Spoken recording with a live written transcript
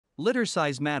Litter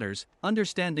size matters,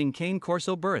 understanding cane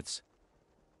Corso births.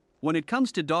 When it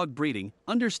comes to dog breeding,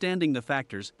 understanding the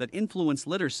factors that influence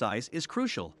litter size is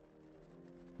crucial.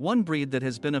 One breed that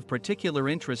has been of particular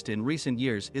interest in recent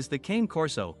years is the cane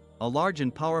Corso, a large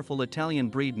and powerful Italian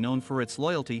breed known for its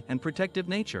loyalty and protective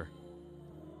nature.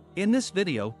 In this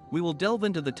video, we will delve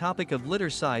into the topic of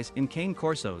litter size in cane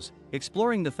Corsos,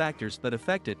 exploring the factors that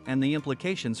affect it and the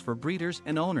implications for breeders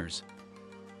and owners.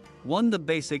 1. The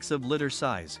basics of litter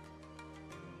size.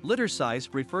 Litter size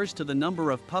refers to the number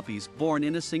of puppies born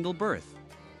in a single birth.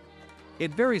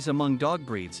 It varies among dog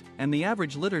breeds, and the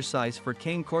average litter size for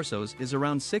cane Corsos is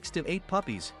around 6 to 8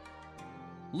 puppies.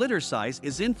 Litter size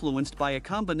is influenced by a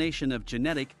combination of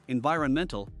genetic,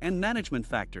 environmental, and management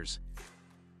factors.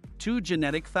 2.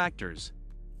 Genetic factors.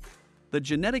 The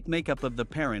genetic makeup of the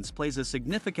parents plays a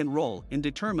significant role in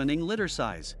determining litter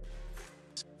size.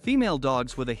 Female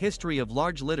dogs with a history of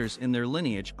large litters in their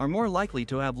lineage are more likely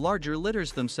to have larger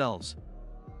litters themselves.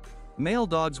 Male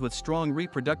dogs with strong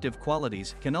reproductive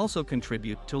qualities can also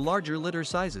contribute to larger litter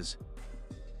sizes.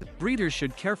 Breeders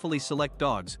should carefully select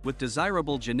dogs with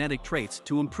desirable genetic traits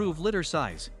to improve litter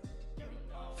size.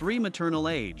 3. Maternal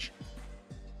age.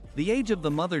 The age of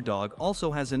the mother dog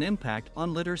also has an impact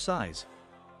on litter size.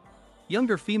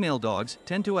 Younger female dogs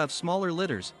tend to have smaller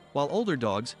litters, while older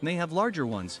dogs may have larger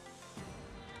ones.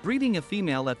 Breeding a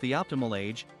female at the optimal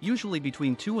age, usually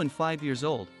between 2 and 5 years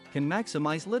old, can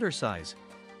maximize litter size.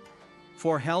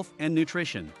 4. Health and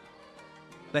nutrition.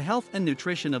 The health and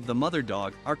nutrition of the mother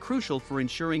dog are crucial for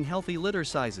ensuring healthy litter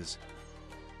sizes.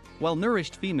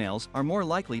 Well-nourished females are more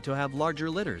likely to have larger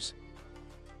litters.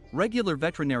 Regular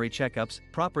veterinary checkups,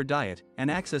 proper diet,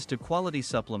 and access to quality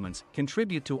supplements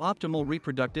contribute to optimal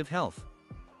reproductive health.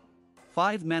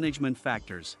 5. Management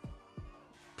factors.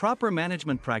 Proper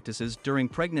management practices during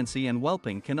pregnancy and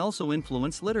whelping can also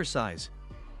influence litter size.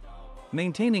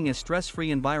 Maintaining a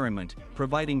stress-free environment,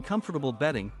 providing comfortable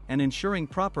bedding, and ensuring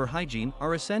proper hygiene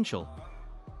are essential.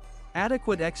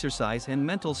 Adequate exercise and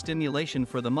mental stimulation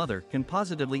for the mother can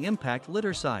positively impact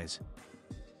litter size.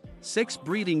 6.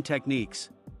 Breeding techniques.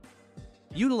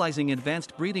 Utilizing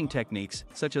advanced breeding techniques,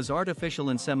 such as artificial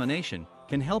insemination,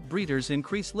 can help breeders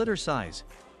increase litter size.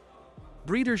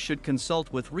 Breeders should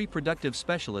consult with reproductive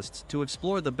specialists to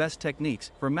explore the best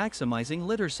techniques for maximizing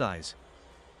litter size.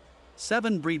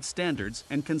 7. Breed standards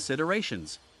and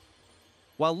considerations.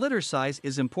 While litter size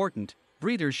is important,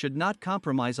 breeders should not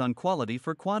compromise on quality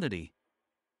for quantity.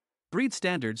 Breed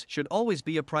standards should always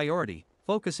be a priority,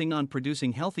 focusing on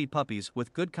producing healthy puppies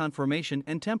with good conformation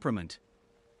and temperament.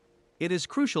 It is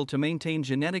crucial to maintain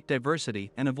genetic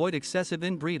diversity and avoid excessive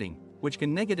inbreeding, which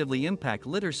can negatively impact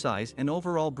litter size and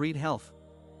overall breed health.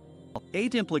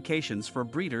 8. Implications for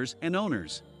breeders and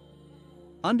owners.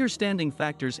 Understanding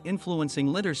factors influencing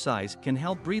litter size can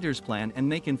help breeders plan and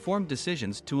make informed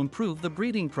decisions to improve the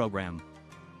breeding program.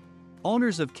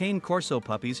 Owners of cane Corso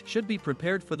puppies should be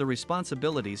prepared for the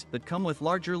responsibilities that come with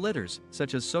larger litters,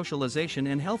 such as socialization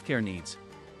and healthcare needs.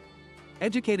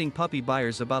 Educating puppy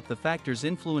buyers about the factors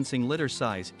influencing litter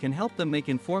size can help them make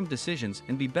informed decisions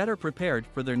and be better prepared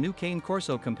for their new cane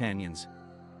Corso companions.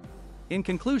 In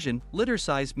conclusion, litter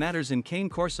size matters in cane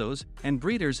Corsos, and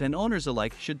breeders and owners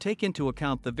alike should take into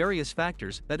account the various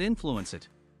factors that influence it.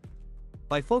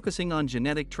 By focusing on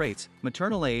genetic traits,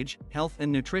 maternal age, health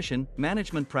and nutrition,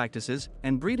 management practices,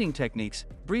 and breeding techniques,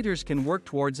 breeders can work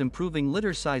towards improving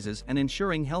litter sizes and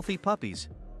ensuring healthy puppies.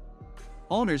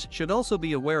 Owners should also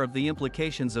be aware of the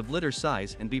implications of litter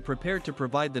size and be prepared to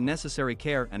provide the necessary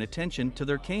care and attention to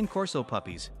their cane Corso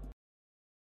puppies.